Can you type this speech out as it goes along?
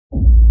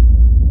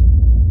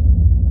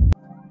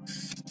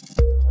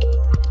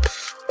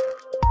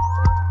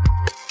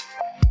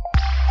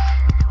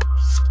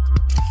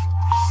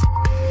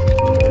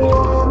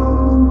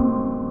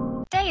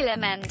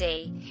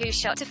Mehndi, who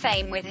shot to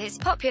fame with his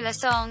popular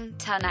song,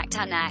 Tanak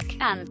Tanak,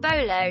 and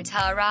Bolo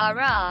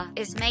Tarara,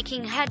 is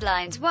making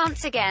headlines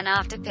once again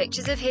after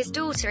pictures of his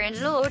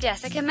daughter-in-law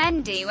Jessica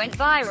Mehndi went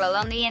viral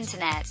on the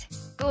internet.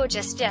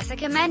 Gorgeous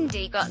Jessica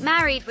Mehndi got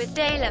married with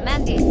Dhala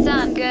Mehdi's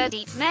son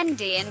Gurdeep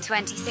Mehndi in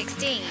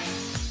 2016.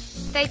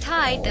 They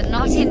tied the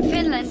knot in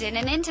Finland in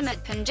an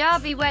intimate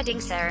Punjabi wedding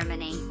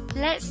ceremony.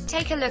 Let's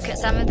take a look at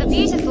some of the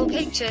beautiful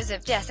pictures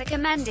of Jessica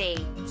Mehndi.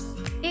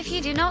 If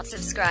you do not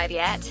subscribe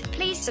yet,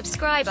 please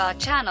subscribe our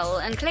channel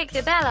and click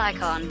the bell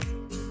icon.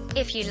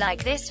 If you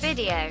like this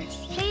video,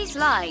 please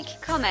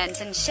like,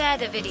 comment and share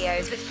the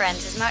videos with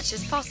friends as much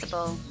as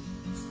possible.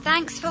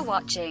 Thanks for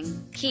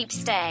watching. Keep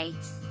stay.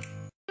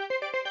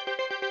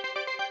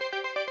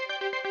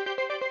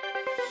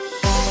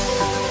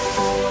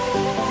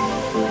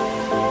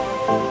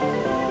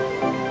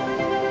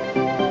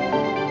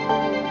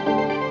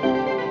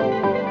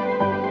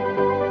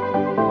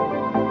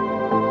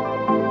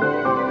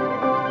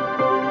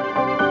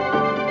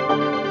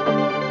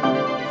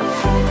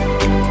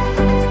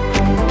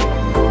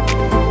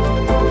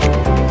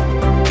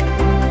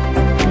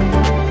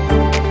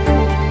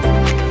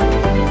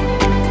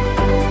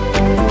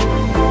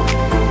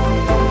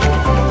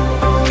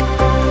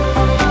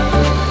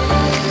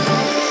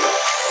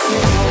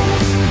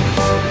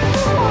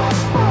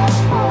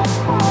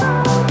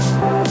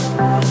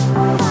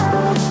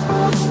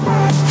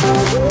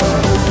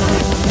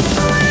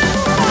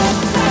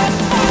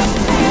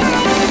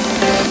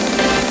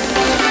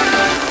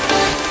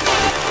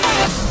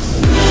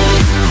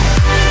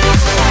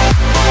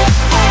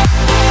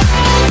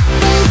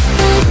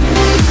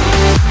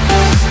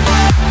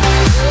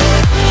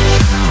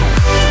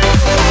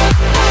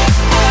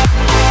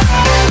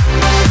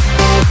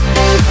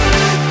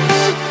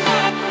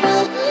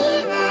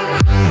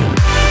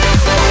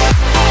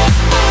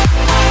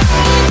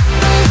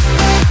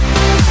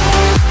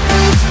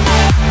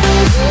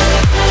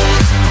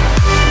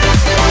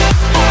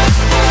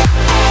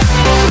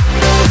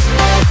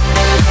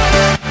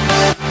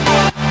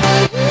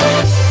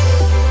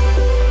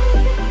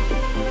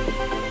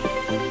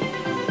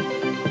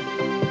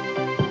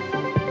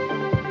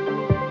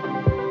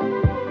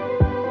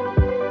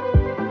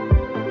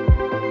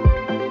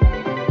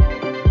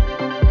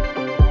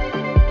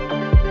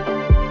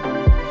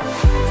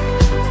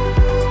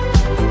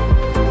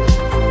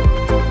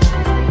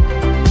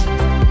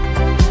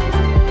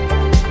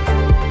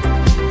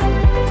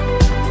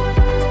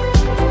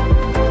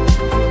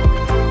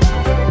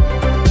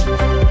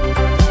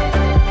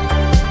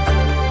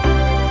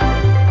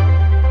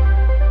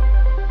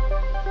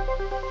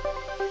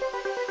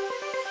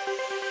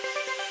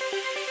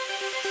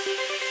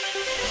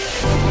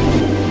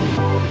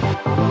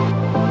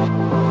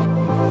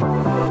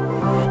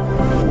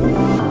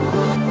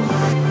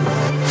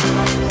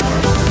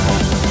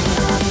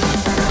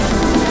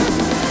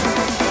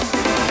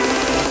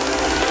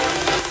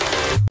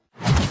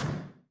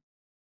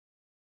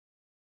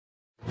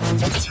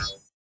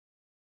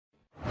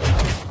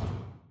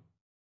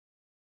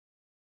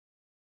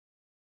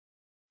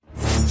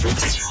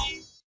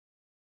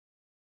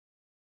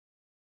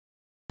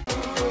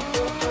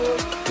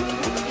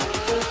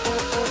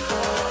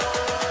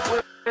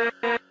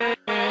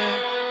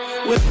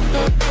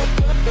 With